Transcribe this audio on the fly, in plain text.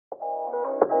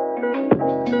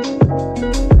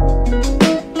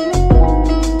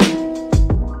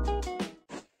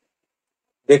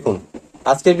দেখুন,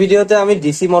 আজকের ভিডিওতে আমি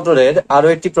ডিসি মোটরের আরো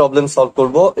একটি প্রবলেম সলভ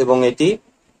করব এবং এটি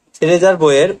থেরেজার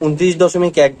বইয়ের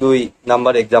 29.12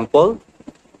 নাম্বার এক্সাম্পল।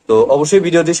 তো অবশ্যই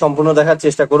ভিডিওটি সম্পূর্ণ দেখার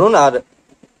চেষ্টা করুন। আর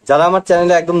যারা আমার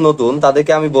চ্যানেলে একদম নতুন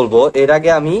তাদেরকে আমি বলবো, এর আগে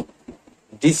আমি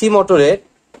ডিসি মোটরের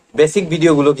বেসিক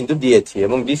ভিডিওগুলো কিন্তু দিয়েছি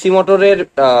এবং ডিসি মোটরের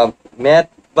ম্যাথ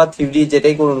বা থিওরি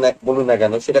যেটাই বলুন না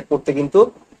কেন, সেটা করতে কিন্তু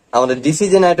আমাদের ডিসি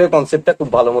জেনারেটর কনসেপ্টটা খুব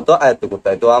ভালো মতো আয়ত্ত করতে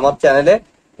হয়। তো আমার চ্যানেলে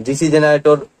ডিসি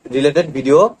জেনারেটর রিলেটেড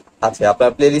ভিডিও আছে,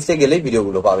 আপনার প্লে লিস্টে গেলেই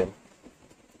ভিডিওগুলো পাবেন।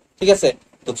 ঠিক আছে,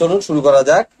 তো চলুন শুরু করা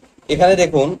যাক। এখানে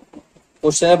দেখুন,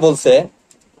 কোশ্চেনে বলছে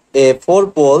a 4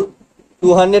 pole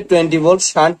 220 volt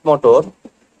shunt motor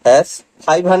has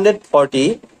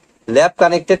 540 lap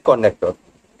connected conductor.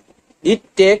 It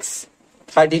takes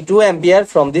 32 ampere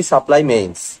from the supply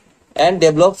mains and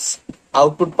develops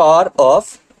output power of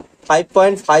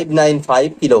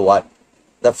 5.595 kilowatt.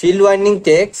 The field winding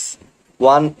takes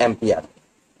 1 ampere.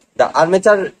 The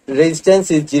armature resistance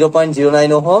is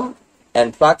 0.09 ohm and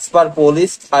flux per pole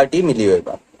is 30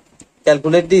 milliweber.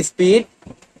 Calculate the speed.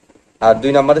 আর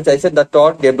 2 নম্বরে চাইছে the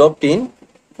torque developed in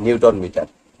Newton metre.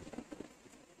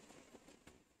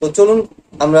 তো চলুন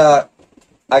আমরা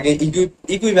আগে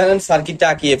equivalent সার্কিটটা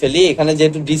আঁকিয়ে ফেলি। এখানে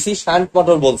যেহেতু ডিসি শান্ট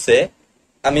মোটর বলছে,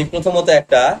 আমি প্রথমত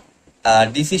একটা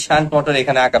ডিসি শান্ট মোটর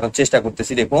এখানে আঁকানোর চেষ্টা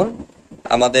করতেছি। দেখুন,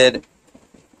 আমাদের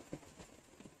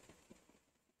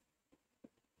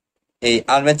এই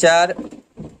আর্মেচার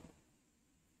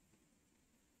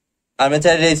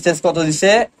রেজিস্ট্যান্স কত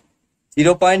দিছে?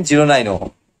 0.09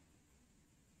 ওহম।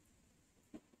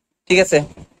 ঠিক আছে,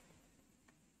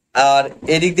 আর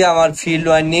এদিক দিয়ে আমার ফিল্ড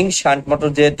ওয়াইন্ডিং শান্ট মোটর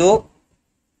যেহেতু,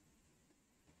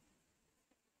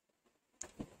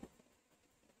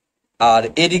 আর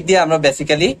এদিক দিয়ে আমরা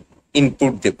বেসিক্যালি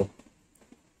ইনপুট দেব।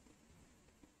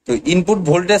 তো ইনপুট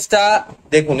ভোল্টেজটা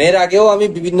দেখুন, এর আগেও আমি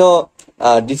বিভিন্ন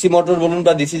ডিসি মোটর বলুন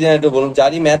বা ডিসি জেনারেটর বলুন,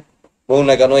 যারই ম্যাথ বলুন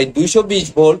না কেন, এই 220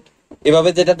 ভোল্ট এভাবে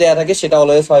যেটা দেয়া থাকে সেটা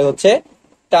অলওয়েজ হয় হচ্ছে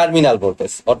টার্মিনাল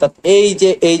ভোল্টেজ। অর্থাৎ এই যে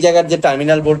এই জায়গার যে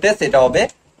টার্মিনাল ভোল্টেজ এটা হবে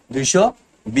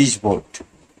 220 ভোল্ট।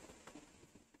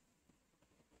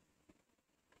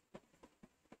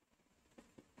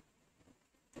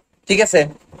 ঠিক আছে,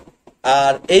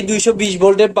 আর এই 220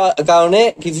 ভোল্টের কারণে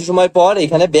কিছু সময় পর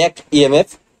এখানে ব্যাক ইএমএফ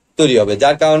তৈরি হবে,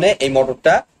 যার কারণে এই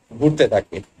মোটরটা ঘুরতে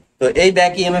থাকবে। তো এই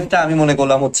ব্যাক ইএমএফটা আমি মনে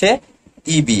করলাম হচ্ছে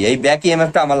ইবি। এই ব্যাক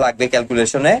ইএমএফটা আমার লাগবে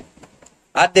ক্যালকুলেশনে।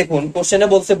 আর দেখুন, কোশ্চেনে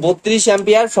বলছে 32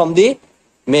 ampere from the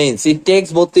means, it tax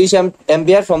 32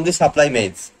 ampere from the supply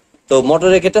means. তো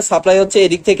মোটরের ক্ষেত্রে সাপ্লাই হচ্ছে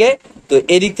এদিক থেকে, তো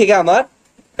এদিক থেকে আমার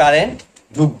কারেন্ট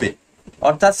ঢুকবে।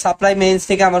 অর্থাৎ সাপ্লাই মেইনস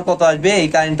থেকে আমার কত আসবে? এই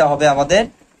কারেন্টটা হবে আমাদের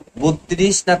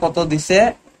 32 না কত দিছে,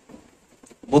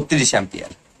 32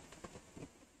 অ্যাম্পিয়ার।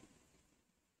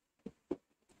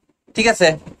 ঠিক আছে,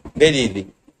 ভেরি ইজি।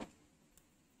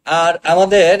 আর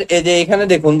আমাদের এই যে এখানে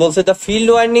দেখুন বলছে the field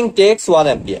winding text 1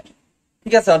 ampere.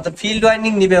 ঠিক আছে, অর্থাৎ ফিল্ড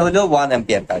ওয়াইন্ডিং নিবে হলো 1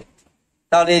 অ্যাম্পিয়ার কারেন্ট।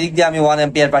 তাহলে এদিক দিয়ে আমি 1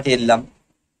 অ্যাম্পিয়ার পাঠিয়ে দিলাম।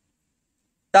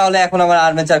 তাহলে এখন আমার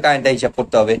আর্মেচার কারেন্টটা হিসাব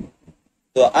করতে হবে।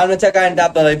 তো আর্মেচার কারেন্টটা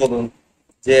আপনারাই বলুন,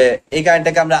 যে এই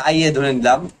কারেন্টটাকে আমরা আইএ ধরে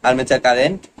নিলাম আর্মেচার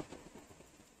কারেন্ট।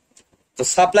 তো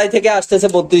সাপ্লাই থেকে আসতেছে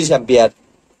 32 অ্যাম্পিয়ার,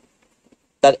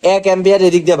 তার 1 অ্যাম্পিয়ার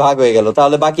এদিক দিয়ে ভাগ হয়ে গেল,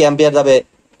 তাহলে বাকি অ্যাম্পিয়ার যাবে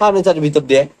আর্মেচারের ভিতর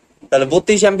দিয়ে। তাহলে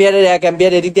 32 অ্যাম্পিয়ারের 1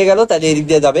 অ্যাম্পিয়ার এদিক দিয়ে গেল, তাহলে এদিক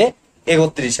দিয়ে যাবে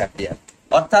 31 অ্যাম্পিয়ার।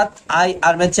 অর্থাৎ I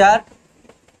armature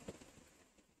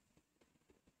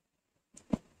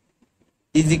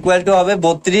is equal to হবে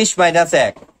 32 মাইনাস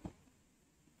 1,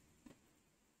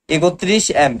 31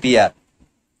 অ্যাম্পিয়ার।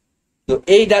 তো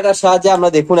এই ডাটার সাহায্যে আমরা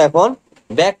দেখুন এখন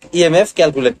ব্যাক ইএমএফ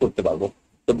ক্যালকুলেট করতে পারবো।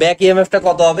 তো ব্যাক ইএমএফটা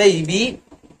কত হবে? ইবি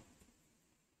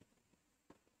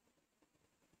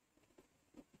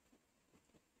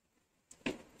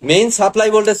মেইন সাপ্লাই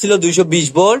ভোল্টেজ ছিল 220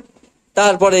 ভোল্ট,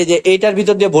 তারপরে যে এইটার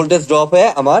ভিতর দিয়ে ভোল্টেজ ড্রপ হয়ে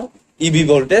আমার ইবি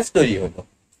ভোল্টেজ তৈরি হলো।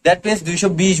 দ্যাট মিনস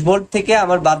 220 ভোল্ট থেকে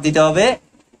আমার বাদ দিতে হবে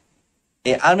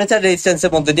এই আর্মেচার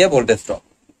রেজিস্ট্যান্সের মধ্যে দিয়ে ভোল্টেজ ড্রপ।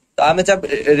 তো আর্মেচার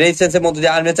রেজিস্ট্যান্সের মধ্যে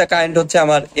দিয়ে আর্মেচার কারেন্ট হচ্ছে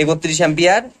আমার 31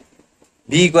 ampere.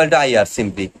 V equal to IR,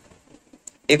 simply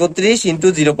 31 into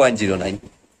 0.09।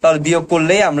 তাহলে বিয়োগ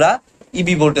করলেই আমরা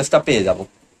ইবি ভোল্টেজটা পেয়ে যাব।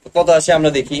 কত আসে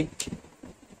আমরা দেখি,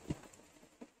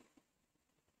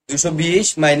 220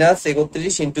 মাইনাস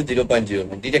 31 ইন্টু 0.09,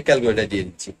 ডিরেক্ট ক্যালকুলেটর দিয়ে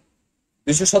দিচ্ছি,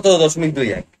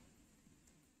 217.21।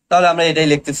 তাহলে আমরা এটাই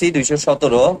লিখতেছি,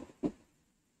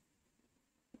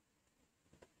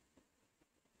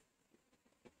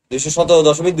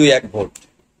 217.21 ভোল্ট।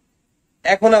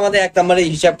 এখন আমাদের 1 নম্বরে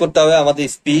হিসাব করতে হবে আমাদের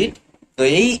স্পিড। তো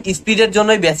এই স্পিডের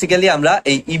জন্যই বেসিক্যালি আমরা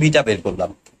এই ইবিটা বের করলাম,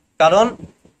 কারণ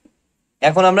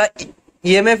এখন আমরা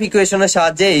ইএমএফ ইকুয়েশনের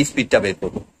সাহায্যে এই স্পিডটা বের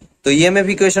করবো। তো ইএমএফ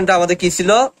ইকুয়েশনটা আমাদের কি ছিল,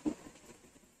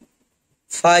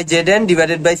 phi zn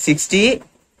divided by 60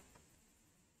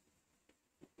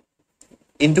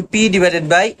 into P divided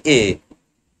by এ।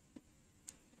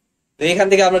 তো এখান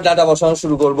থেকে আমরা ডাটা বসানো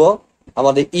শুরু করব।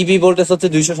 আমাদের ইবি ভোল্টেজ হচ্ছে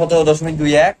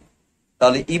 217.21,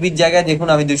 তাহলে ইবির জায়গায় দেখুন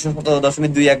আমি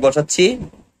 217.21 বসাচ্ছি।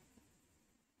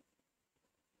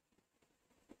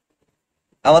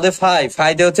 আমাদের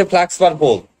ফাইতে হচ্ছে ফ্লাক্স পার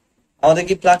পোল, আমাদের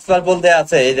কি ফ্লাক্স পার পোল দেয়া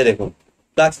আছে, এই যে দেখুন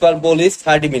flux per pole is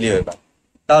 30 milliweber.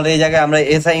 তাহলে এই জায়গায় আমরা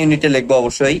এসআই ইউনিটে লিখবো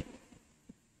অবশ্যই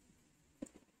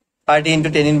 30 ইন্টু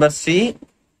 10⁻³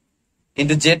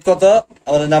 ইন্টু জেড কত,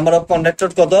 আমাদের নাম্বার অফ কন্ডাক্টর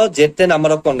কত, জেড তে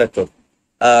নাম্বার অফ কন্ডাক্টর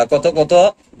কত কত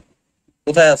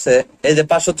কোথায় আছে, এই যে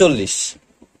 540।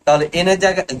 তাহলে এন এর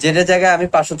জায়গায়, জেড এর জায়গায় আমি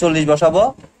 540 বসাবো,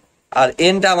 আর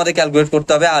এনটা আমাদের ক্যালকুলেট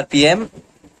করতে হবে আরপিএম।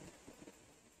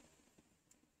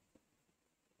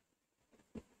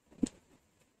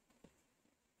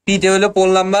 পিতে হলো পোল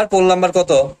নাম্বার, পোল নাম্বার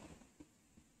কত,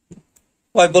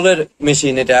 কয় পোলের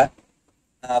মেশিন এটা,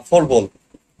 4 পোল,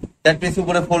 দ্যাট মিন্স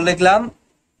উপরে 4 লিখলাম।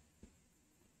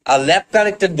 আর ল্যাপ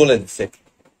কানেক্টেড বলে দিচ্ছে,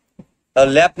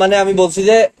 ল্যাপ মানে আমি বলছি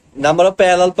যে number of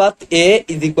parallel path A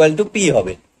is equal to P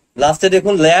হবে। লাস্টে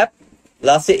দেখুন ল্যাপ,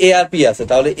 লাস্টে এ আর পি আছে,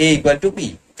 তাহলে এ ইকুয়াল টু পি,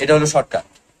 এটা হলো শর্টকাট।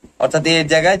 অর্থাৎ এর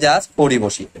জায়গায় জাস্ট 4ই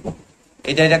বসিয়ে দেবো,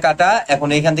 এটা কাটা। এখন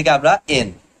এইখান থেকে আমরা এন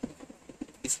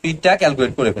স্পিডটা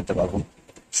ক্যালকুলেট করে ফেলতে পারবো,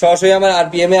 সরাসরি আমার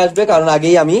আরপিএম এ আসবে, কারণ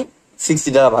আগেই আমি 60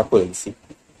 দ্বারা ভাগ করে দিচ্ছি।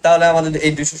 তাহলে আমাদের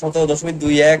এই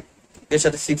 217.21 এর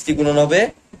সাথে 60 গুণন হবে,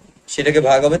 সেটাকে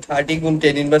ভাগ হবে 30 গুণ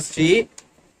 10⁻³,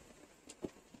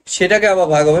 সেটাকে আবার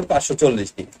ভাগ হবে 540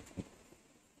 দিয়ে।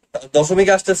 দশমিক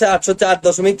আসতেছে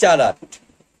 804.48।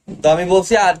 তো আমি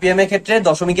বলছি আরপিএম এর ক্ষেত্রে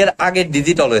দশমিকের আগের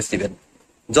ডিজিট অলওয়েজ দিবেন,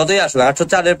 যতই আসবে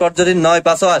 804 এর পর যদি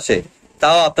 9-5ও আসে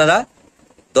তাও আপনারা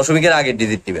দশমিকের আগের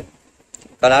ডিজিট দিবেন,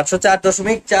 কারণ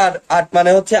 804.48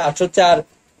 মানে হচ্ছে 804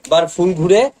 বার ফুল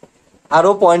ঘুরে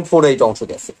আরো 0.48 অংশ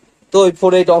গেছে। তো ওই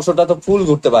 48 অংশটা তো ফুল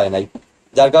ঘুরতে পারে নাই,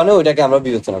 যার কারণে ওইটাকে আমরা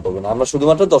বিবেচনা করবো না, আমরা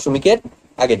শুধুমাত্র দশমিকের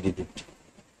আগের ডিজিট।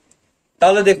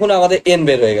 তাহলে দেখুন আমাদের এন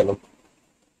বের হয়ে গেল।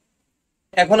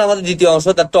 এখন আমাদের দ্বিতীয় অংশ,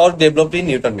 তার torque developed in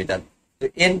Newton metre. তো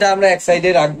এনটা আমরা এক সাইডে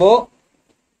রাখবো,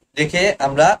 রেখে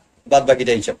আমরা বাদ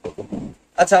বাকিটা হিসাব করবো।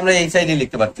 আচ্ছা, আমরা এই সাইডে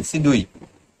লিখতে পারতেছি 2।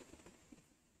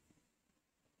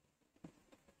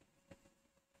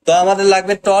 তো আমাদের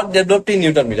লাগবে torque developed in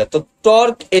Newton metre. তো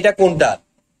টর্ক এটা কোনটা,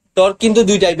 টর্ক কিন্তু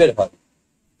দুই টাইপের হয়,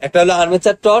 একটা হলো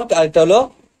আর্মেচার টর্ক আর একটা হলো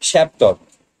শ্যাফট টর্ক।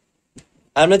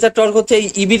 আর্মেচার টর্ক হচ্ছে এই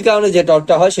ইবির কারণে যে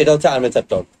টর্কটা হয় সেটা হচ্ছে আর্মেচার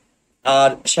টর্ক, আর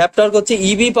শ্যাফট টর্ক হচ্ছে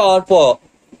ইবি পাওয়ার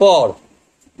পর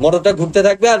মোটরটা ঘুরতে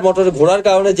থাকবে, আর মোটরে ঘোরার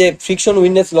কারণে যে ফ্রিকশন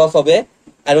উইন্ডনেস লস হবে,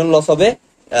 আয়রন লস হবে,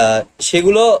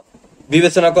 সেগুলো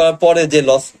বিবেচনা করার পরে যে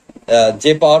লস,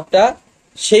 যে পাওয়ারটা,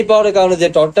 সেই পাওয়ারের কারণে যে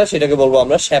টর্কটা, সেটাকে বলবো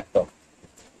আমরা শ্যাফট টর্ক।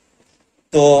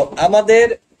 তো আমাদের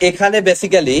এখানে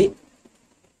বেসিক্যালি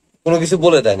কোনো কিছু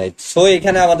বলে দেয় নাই, সো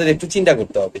এখানে আমাদের একটু চিন্তা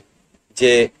করতে হবে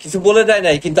যে কিছু বলে দেয়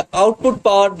নাই, কিন্তু আউটপুট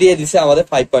পাওয়ার দিয়ে দিছে আমাদের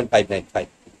 5.595।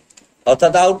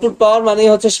 অর্থাৎ আউটপুট পাওয়ার মানে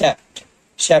হচ্ছে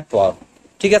শ্যাফট পাওয়ার,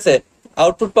 ঠিক আছে,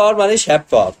 আউটপুট পাওয়ার মানে শ্যাফট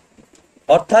পাওয়ার।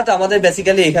 অর্থাৎ আমাদের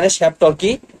বেসিক্যালি এখানে শ্যাফট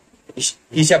টর্কই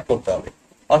হিসাব করতে হবে,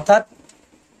 অর্থাৎ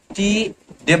টি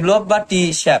ডেভেলপ বা টি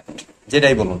শ্যাফট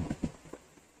যেটাই বলুন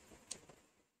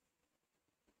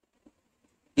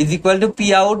is equal to P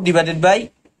out divided by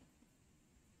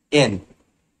N,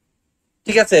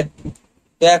 ঠিক আছে।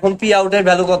 তো এখন পি আউটের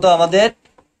ভ্যালু কত আমাদের,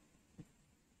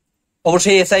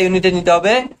 অবশ্যই এসআই ইউনিটে নিতে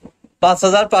হবে,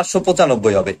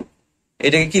 5595 হবে,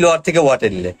 এটাকে কিলোওয়াট থেকে ওয়াটে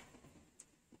নিলে।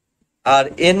 আর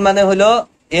এন মানে হলো,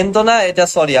 এন তো না, এটা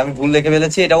সরি আমি ভুল লিখে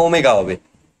ফেলেছি, এটা ওমেগা হবে।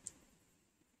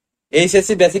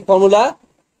 HSC basic formula,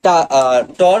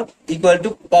 torque equal to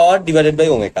power divided by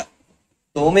omega.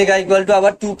 তো ওমেগা ইকুয়াল টু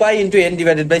আবার 2 pi into N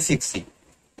divided by 60।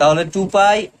 তাহলে 2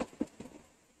 পাই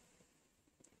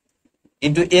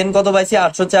ইন্টু এন কত পাইছি,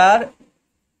 804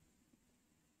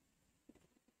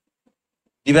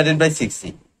 ডিভাইডেড বাই 60।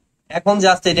 এখন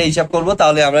জাস্ট এটা হিসাব করবো,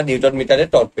 তাহলে আমরা নিউটন মিটারে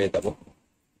টর্ক পেয়ে যাবো।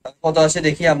 কত আসে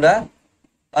দেখি আমরা,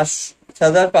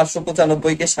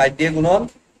 5595-কে 60 দিয়ে গুণন,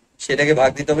 সেটাকে ভাগ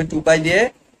দিতে হবে 2 পাই দিয়ে,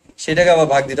 সেটাকে আবার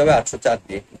ভাগ দিতে হবে 804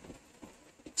 দিয়ে,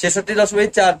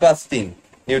 66.453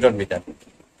 নিউটন মিটার।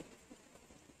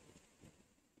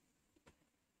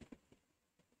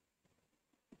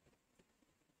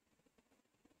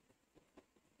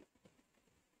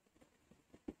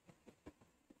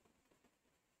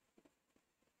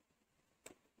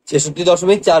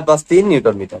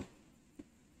 Newton metre.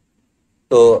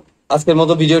 তো আজকের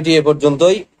মতো ভিডিওটি এ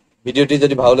পর্যন্তই। ভিডিওটি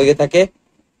যদি ভালো লেগে থাকে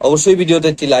অবশ্যই ভিডিওতে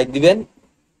একটি লাইক দিবেন,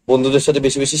 বন্ধুদের সাথে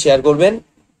বেশি বেশি শেয়ার করবেন,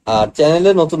 আর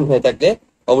চ্যানেলে নতুন হয়ে থাকলে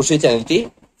অবশ্যই চ্যানেলটি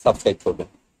সাবস্ক্রাইব করবেন।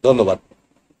 ধন্যবাদ।